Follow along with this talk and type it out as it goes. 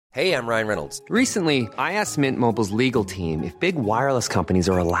Hey, I'm Ryan Reynolds. Recently, I asked Mint Mobile's legal team if big wireless companies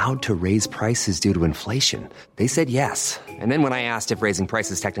are allowed to raise prices due to inflation. They said yes. And then when I asked if raising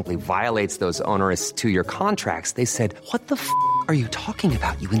prices technically violates those onerous two-year contracts, they said, "What the are you talking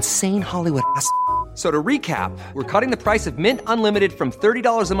about, you insane Hollywood ass?" So to recap, we're cutting the price of Mint Unlimited from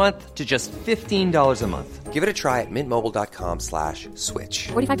 $30 a month to just $15 a month. Give it a try at mintmobile.com/switch.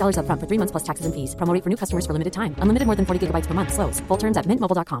 $45 up front for 3 months plus taxes and fees. Promo rate for new customers for limited time. Unlimited more than 40 gigabytes per month. Slows full terms at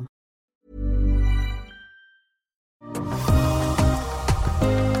mintmobile.com.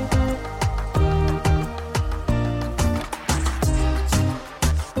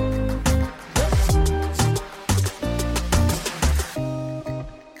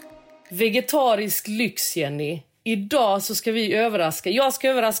 Vegetarisk lyx, Jenny. Idag så ska jag ska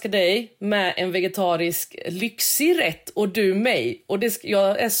överraska dig med en vegetarisk lyxig rätt och du mig. Och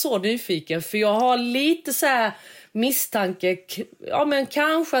jag är så nyfiken för jag har lite så här misstanke, ja men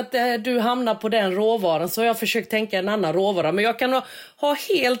kanske att du hamnar på den råvaran, så jag har försökt tänka en annan råvara, men jag kan ha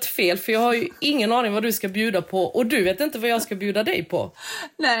helt fel för jag har ju ingen aning vad du ska bjuda på och du vet inte vad jag ska bjuda dig på.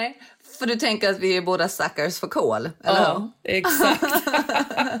 Nej, för du tänker att vi är båda suckers för kål, eller ja, exakt.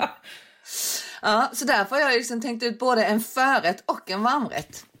 Ja, så därför har jag liksom tänkt ut både en förrätt och en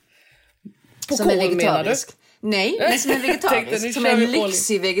varmrätt. På som kål är vegetarisk. Menar du? Nej, men som är vegetarisk. Som är en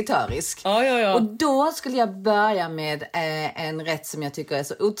lyxig vegetarisk. Ja. Och då skulle jag börja med en rätt som jag tycker är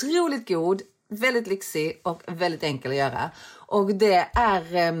så otroligt god, väldigt lyxig och väldigt enkel att göra. Och det är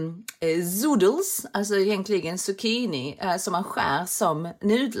zoodles, alltså egentligen zucchini som man skär som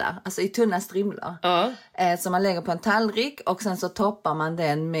nudlar, alltså i tunna strimlor. Som man lägger på en tallrik och sen så toppar man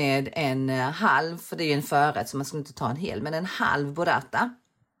den med en halv, för det är ju en förrätt så man ska inte ta en hel, men en halv burrata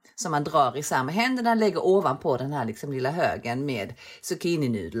som man drar isär med händerna, lägger ovanpå den här liksom lilla högen med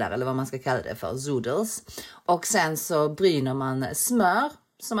zucchini-nudlar eller vad man ska kalla det för, zoodles. Och sen så bryner man smör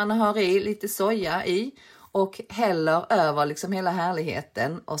som man har i, lite soja i och häller över liksom hela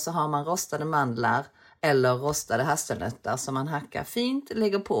härligheten, och så har man rostade mandlar eller rostade hasselnötter som man hackar fint,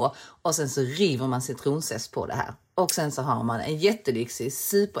 lägger på, och sen så river man citronzest på det här. Och sen så har man en jättelyxig,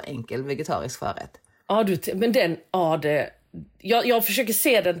 superenkel vegetarisk förrätt. Ja, men den, jag försöker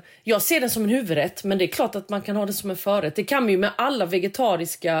se den, jag ser den som en huvudrätt, men det är klart att man kan ha det som en förrätt. Det kan man ju med alla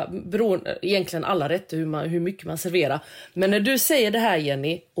vegetariska, egentligen alla rätter, hur mycket man serverar. Men när du säger det här,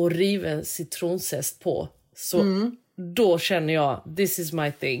 Jenny, och river citronzest på, så då känner jag, this is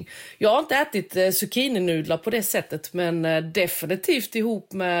my thing. Jag har inte ätit zucchini-nudlar på det sättet, men definitivt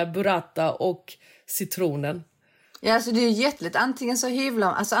ihop med burrata och citronen. Ja, alltså det är ju jättelätt. Antingen så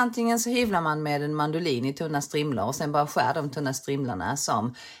hyvlar man med en mandolin i tunna strimlor och sen bara skär de tunna strimlarna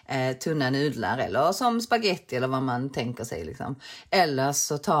som tunna nudlar eller som spaghetti eller vad man tänker sig liksom. Eller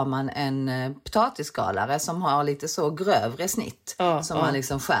så tar man en potatisskalare som har lite så grövre snitt som man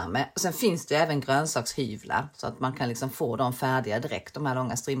liksom skär med. Och sen finns det även grönsakshyvlar så att man kan liksom få dem färdiga direkt, de här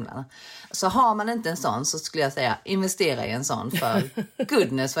långa strimlarna. Så har man inte en sån så skulle jag säga investera i en sån, för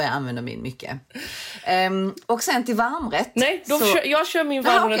goodness vad jag använder min mycket. Och sen till varmrätt. Nej, jag kör min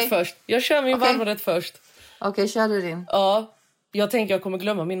varmrätt först. Jag kör min varmrätt först. Okej, kör du din. Ja, jag tänker jag kommer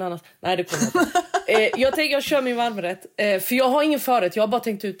glömma min annars. Nej, det kommer jag inte. Jag kör min varmrätt. För jag har ingen förrätt, jag har bara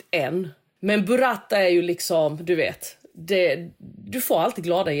tänkt ut en. Men burrata är ju liksom, du vet, du får alltid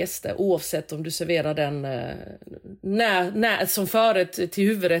glada gäster oavsett om du serverar den när som förrätt till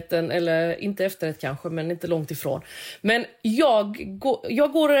huvudrätten eller inte efterrätt kanske, men inte långt ifrån. Men jag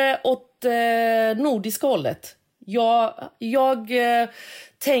går åt nordiska hållet. Jag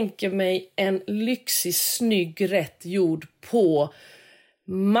tänker mig en lyxig, snygg rätt gjord på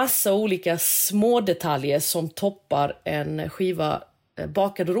massa olika små detaljer som toppar en skiva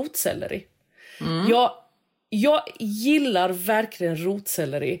bakad rotselleri. Jag gillar verkligen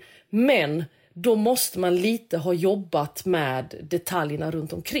rotselleri, men då måste man lite ha jobbat med detaljerna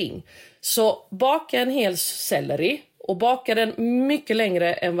runt omkring. Så baka en hel selleri och baka den mycket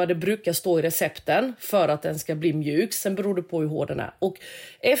längre än vad det brukar stå i recepten för att den ska bli mjuk. Sen beror det på hur hård den är. Och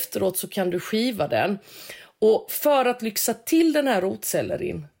efteråt så kan du skiva den. Och för att lyxa till den här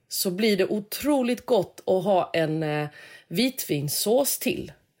rotsellerin så blir det otroligt gott att ha en vitvinsås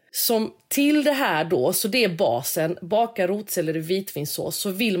till. Som till det här då, så det är basen, baka rotselleri i vitvinsås, så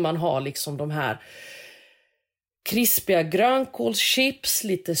vill man ha liksom de här krispiga grönkålschips,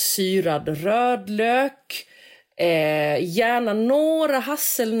 lite syrad rödlök, gärna några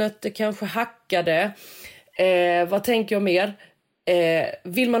hasselnötter kanske hackade. Vad tänker jag mer?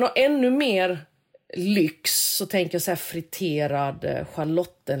 Vill man ha ännu mer lyx så tänker jag så här friterad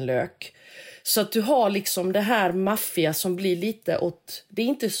schalottenlök. Så att du har liksom det här maffia som blir lite åt... Det är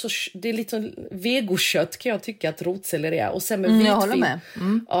inte så... Det är lite vegokött kan jag tycka att rotselleri är. Och sen med jag håller med.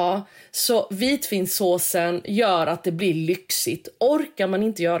 Ja, så vitvinsåsen gör att det blir lyxigt. Orkar man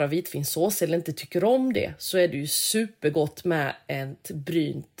inte göra vitvinsås eller inte tycker om det, så är det ju supergott med ett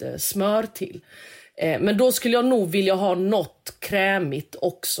brynt smör till. Men då skulle jag nog vilja ha något krämigt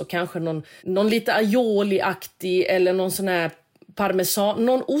också. Kanske någon lite aioli-aktig eller någon sån här parmesan,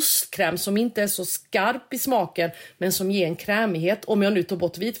 någon ostkräm som inte är så skarp i smaken men som ger en krämighet, om jag nu tar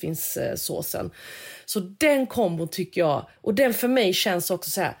bort vitvinssåsen. Så den kombon tycker jag, och den för mig känns också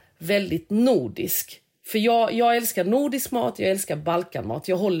så här väldigt nordisk. För jag älskar nordisk mat, jag älskar balkanmat,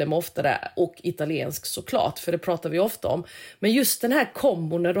 jag håller mig ofta där, och italiensk såklart, för det pratar vi ofta om. Men just den här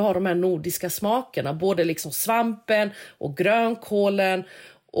kombon när du har de här nordiska smakerna, både liksom svampen och grönkålen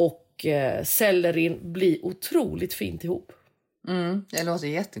och sellerin, blir otroligt fint ihop. Det låter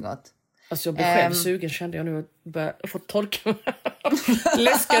jättegott. Alltså jag blev själv sugen, kände jag nu. Jag får torka mig.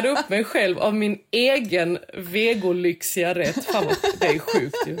 Läskade upp mig själv av min egen vegolyxiga rätt. Fan vad, det är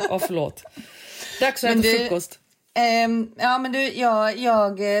sjukt ju. Ja, förlåt. Dags att äta frukost. Ja, men du,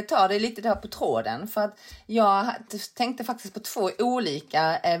 jag tar det lite där på tråden. För att jag tänkte faktiskt på 2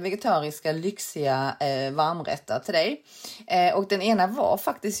 olika vegetariska lyxiga varmrätter till dig. Och den ena var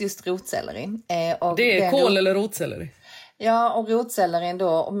faktiskt just rotselleri. Och det är kål eller rotselleri? Ja, och rotsellerin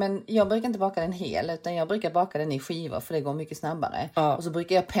då, men jag brukar inte baka den hel, utan jag brukar baka den i skivor för det går mycket snabbare. Ja. Och så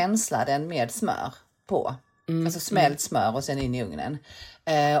brukar jag pensla den med smör på. Alltså smält smör och sen in i ugnen.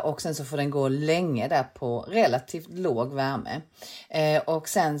 Och sen så får den gå länge där på relativt låg värme. Och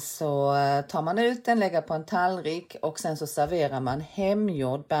sen så tar man ut den, lägger på en tallrik och sen så serverar man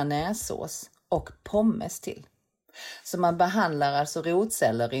hemgjord bearnaisesås och pommes till. Så man behandlar alltså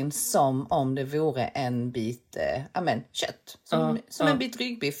rotsellerin som om det vore en bit kött. Som en bit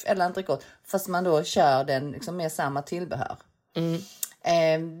ryggbiff eller entrecote. Fast man då kör den liksom med samma tillbehör.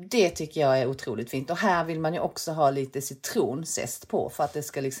 Det tycker jag är otroligt fint. Och här vill man ju också ha lite citronzest på. För att det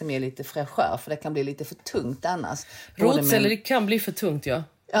ska liksom ge lite fräschör. För det kan bli lite för tungt annars. Rotselleri kan bli för tungt, ja.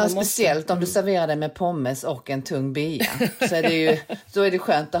 Ja, speciellt om du serverar det med pommes och en tung bia. Så är det ju, då är det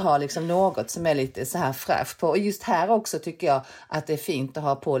skönt att ha liksom något som är lite så här fräscht på. Och just här också tycker jag att det är fint att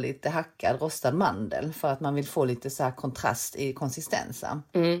ha på lite hackad rostad mandel. För att man vill få lite så här kontrast i konsistensen.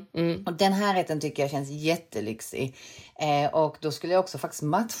 Och den här rätten tycker jag känns jättelyxig. Och då skulle jag också faktiskt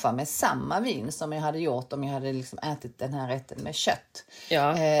matcha med samma vin som jag hade gjort om jag hade liksom ätit den här rätten med kött.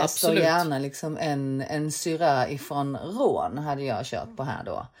 Ja, absolut. Så gärna liksom en syra ifrån Rån hade jag kört på här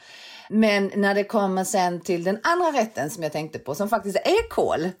då. Men när det kommer sen till den andra rätten som jag tänkte på, som faktiskt är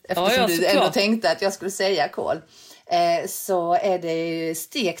kål, eftersom du ändå tänkte att jag skulle säga kål, så är det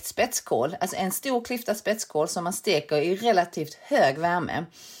stekt spetskål. Alltså en stor klyfta spetskål som man steker i relativt hög värme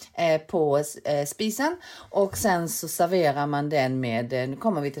på spisen, och sen så serverar man den med, nu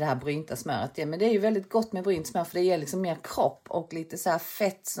kommer vi till det här brynta smöret, men det är ju väldigt gott med brynt smör för det ger liksom mer kropp och lite så här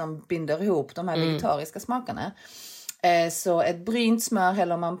fett som binder ihop de här vegetariska smakerna. Så ett brynt smör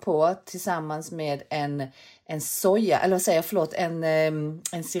häller man på tillsammans med en soja, eller vad säger jag, förlåt,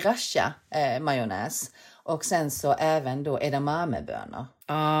 en sriracha majonnäs. Och sen så även då edamamebönor.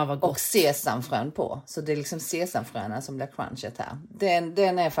 Vad gott. Och sesamfrön på. Så det är liksom sesamfröna som blir crunchet här.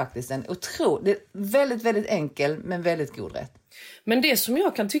 Den är faktiskt en otroligt, väldigt, väldigt enkel men väldigt god rätt. Men det som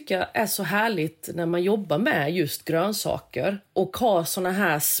jag kan tycka är så härligt när man jobbar med just grönsaker och har såna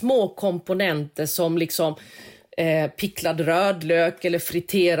här små komponenter som liksom picklad rödlök eller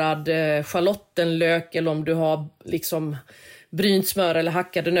friterad schalottenlök, eller om du har liksom brynt smör eller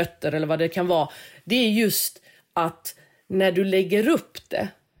hackade nötter eller vad det kan vara. Det är just att när du lägger upp det,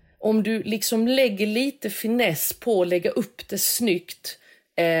 om du liksom lägger lite finess på att lägga upp det snyggt,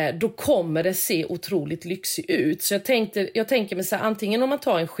 då kommer det se otroligt lyxigt ut. Så jag tänker mig så här, antingen om man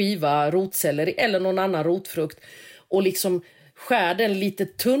tar en skiva rotselleri eller någon annan rotfrukt och liksom skär den lite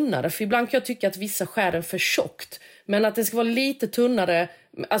tunnare, för ibland kan jag tycka att vissa skär den för tjockt, men att det ska vara lite tunnare,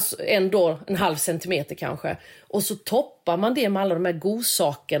 alltså ändå 0,5 centimeter kanske, och så toppar man det med alla de här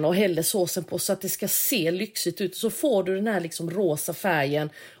godsakerna och häller såsen på så att det ska se lyxigt ut, så får du den här liksom rosa färgen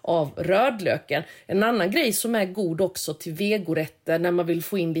av rödlöken. En annan grej som är god också till vegorätter när man vill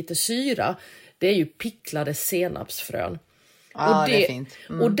få in lite syra, det är ju picklade senapsfrön. Ja, det är fint.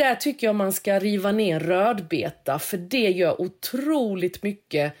 Och där tycker jag man ska riva ner rödbeta, för det gör otroligt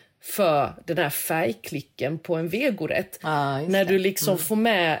mycket för den här färgklicken på en vegorätt. När du liksom får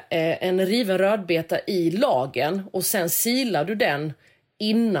med en riven rödbeta i lagen och sen silar du den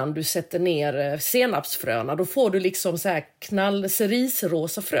innan du sätter ner senapsfröna, då får du liksom så här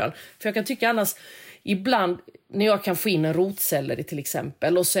knallcerisrosa frön. För jag kan tycka annars ibland när jag kan få in en rotselleri till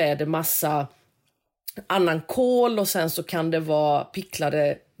exempel, och så är det massa annan kål och sen så kan det vara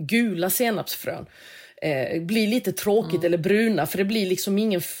picklade gula senapsfrön. Blir lite tråkigt eller bruna, för det blir liksom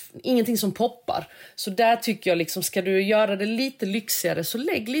ingenting som poppar. Så där tycker jag liksom, ska du göra det lite lyxigare, så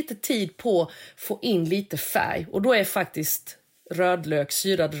lägg lite tid på att få in lite färg. Och då är faktiskt rödlök,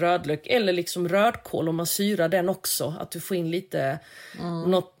 syrad rödlök eller liksom rödkål, om man syrar den också, att du får in lite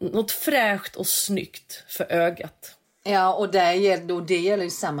något fräscht och snyggt för ögat. Ja, och det gäller ju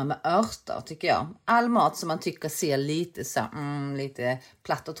samma med örter, tycker jag. All mat som man tycker ser lite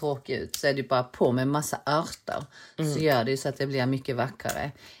platt och tråkig ut, så är det ju bara på med massa örter. Så gör det ju så att det blir mycket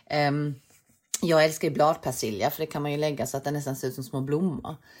vackrare. Jag älskar ju bladpersilja, för det kan man ju lägga så att det nästan ser ut som små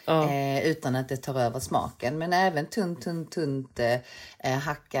blommor. Utan att det tar över smaken. Men även tunt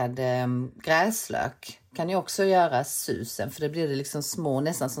hackad gräslök kan ju också göra susen. För det blir det liksom små,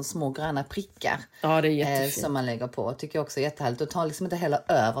 nästan som små gröna prickar. Ja, det är jättefint. Som man lägger på. Tycker jag också är jättehärligt. Och tar liksom inte heller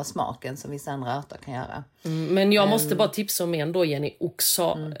över smaken som vissa andra örter kan göra. Men jag måste bara tipsa om en då, Jenny.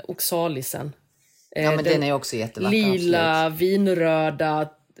 Oxalisen. Ja, men den är också jättevacker. Lila, vinröda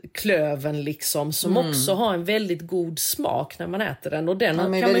klöven liksom, som också har en väldigt god smak när man äter den. Och den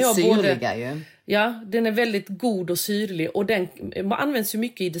de är kan väldigt man syrliga ju. Ja, den är väldigt god och syrlig, och den används ju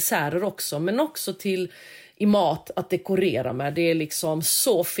mycket i desserter också, men också i mat att dekorera med. Det är liksom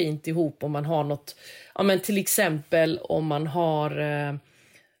så fint ihop om man har något, ja men till exempel om man har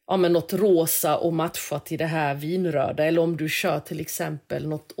något rosa och matchat till det här vinröda, eller om du kör till exempel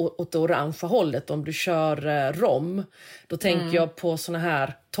något åt det orangea hållet, om du kör rom, då tänker jag på såna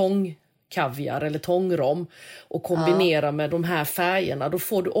här tångkaviar eller tångrom, och kombinera med de här färgerna, då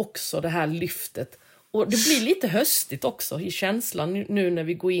får du också det här lyftet, och det blir lite höstigt också i känslan nu när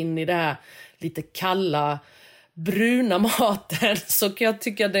vi går in i det här lite kalla bruna maten, så kan jag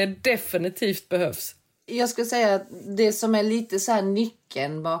tycka att det definitivt behövs. Jag skulle säga att det som är lite så här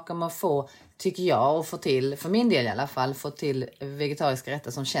nyckeln bakom att få, tycker jag, och få till, för min del i alla fall, få till vegetariska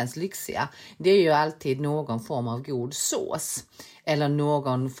rätter som känns lyxiga. Det är ju alltid någon form av god sås. Eller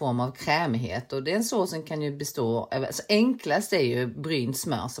någon form av krämighet. Och den såsen kan ju bestå, alltså enklast är ju brynt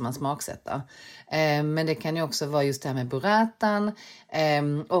smör som man smaksätter. Men det kan ju också vara just det här med burratan.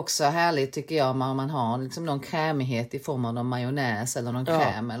 Också härligt tycker jag, om man har liksom någon krämighet i form av någon majonnäs eller någon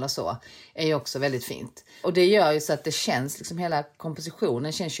kräm eller så. Är ju också väldigt fint. Och det gör ju så att det känns, liksom hela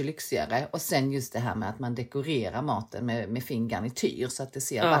kompositionen känns ju lyxigare. Och sen just det här med att man dekorerar maten med fin garnityr så att det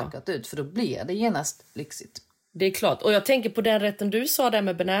ser vackert ut. För då blir det genast lyxigt. Det är klart. Och jag tänker på den rätten du sa där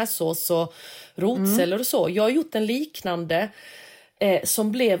med bearnaisesås och rotceller och så. Jag har gjort en liknande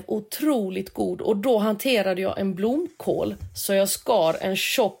som blev otroligt god. Och då hanterade jag en blomkål. Så jag skar en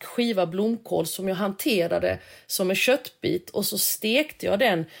tjock skiva blomkål som jag hanterade som en köttbit. Och så stekte jag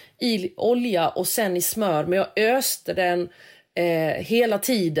den i olja och sen i smör. Men jag öste den hela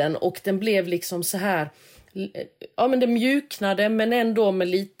tiden, och den blev liksom så här... Ja, men det mjuknade, men ändå med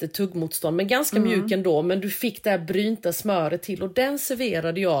lite tuggmotstånd, men ganska mjuk ändå, men du fick det här brynta smöret till, och den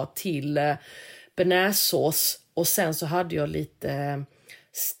serverade jag till bearnaisesås, och sen så hade jag lite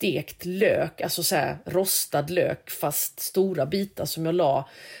stekt lök, alltså så här rostad lök fast stora bitar som jag la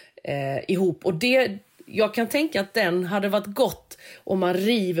ihop, och det, jag kan tänka att den hade varit gott om man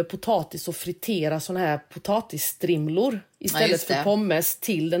river potatis och friterar såna här potatisstrimlor istället för pommes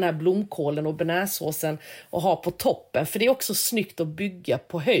till den här blomkålen och bearnaisesåsen och ha på toppen, för det är också snyggt att bygga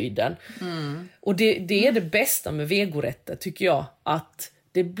på höjden. Och det är det bästa med vegorätter, tycker jag, att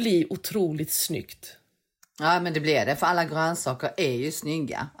det blir otroligt snyggt. Ja, men det blir det, för alla grönsaker är ju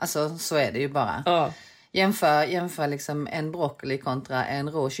snygga. Alltså så är det ju bara. Ja. Jämför liksom en broccoli kontra en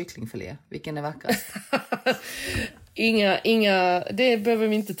rå kycklingfilé. Vilken är vackrast? Inga, det behöver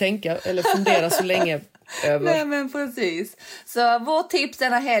vi inte tänka eller fundera så länge över. Nej, men precis. Så vårt tips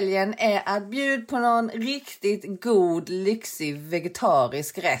denna helgen är att bjuda på någon riktigt god, lyxig,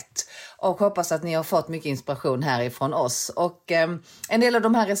 vegetarisk rätt. Och hoppas att ni har fått mycket inspiration härifrån oss. Och en del av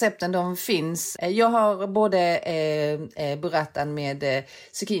de här recepten, de finns. Jag har både burratan med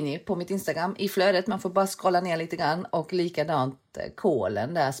zucchini på mitt Instagram i flödet. Man får bara scrolla ner lite grann. Och likadant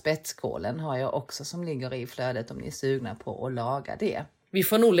kålen, där spetskålen har jag också som ligger i flödet om ni är sugna på att laga det. Vi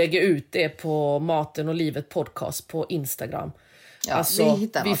får nog lägga ut det på Maten och livet podcast på Instagram. Ja, alltså,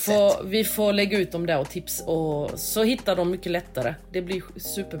 vi får lägga ut dem där och tips, och så hittar de mycket lättare. Det blir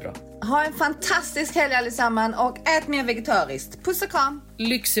superbra. Ha en fantastisk helg allesammans och ät mer vegetariskt. Puss och kram.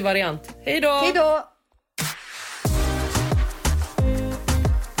 Lyxig variant. Hej då! Hej då!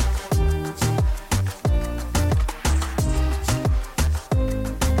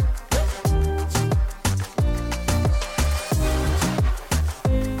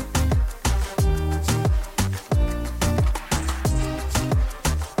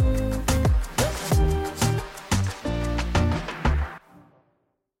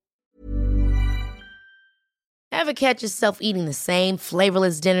 Ever catch yourself eating the same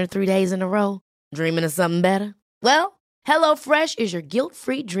flavorless dinner 3 days in a row? Dreaming of something better? Well, HelloFresh is your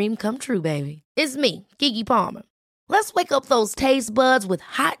guilt-free dream come true, baby. It's me, Keke Palmer. Let's wake up those taste buds with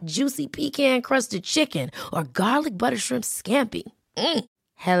hot, juicy pecan-crusted chicken or garlic butter shrimp scampi.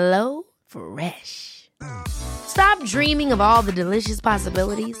 Hello Fresh. Stop dreaming of all the delicious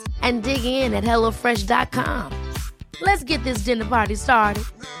possibilities and dig in at HelloFresh.com. Let's get this dinner party started.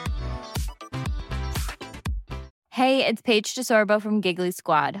 Hey, it's Paige DeSorbo from Giggly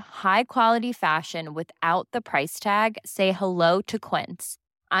Squad. High quality fashion without the price tag. Say hello to Quince.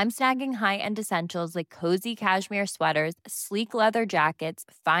 I'm snagging high-end essentials like cozy cashmere sweaters, sleek leather jackets,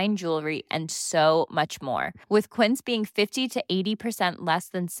 fine jewelry, and so much more. With Quince being 50 to 80% less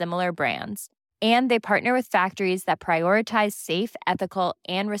than similar brands. And they partner with factories that prioritize safe, ethical,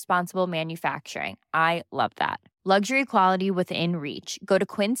 and responsible manufacturing. I love that. Luxury quality within reach. Go to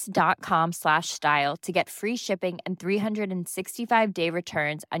quince.com/style to get free shipping and 365-day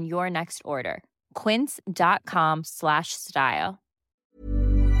returns on your next order. Quince.com/style.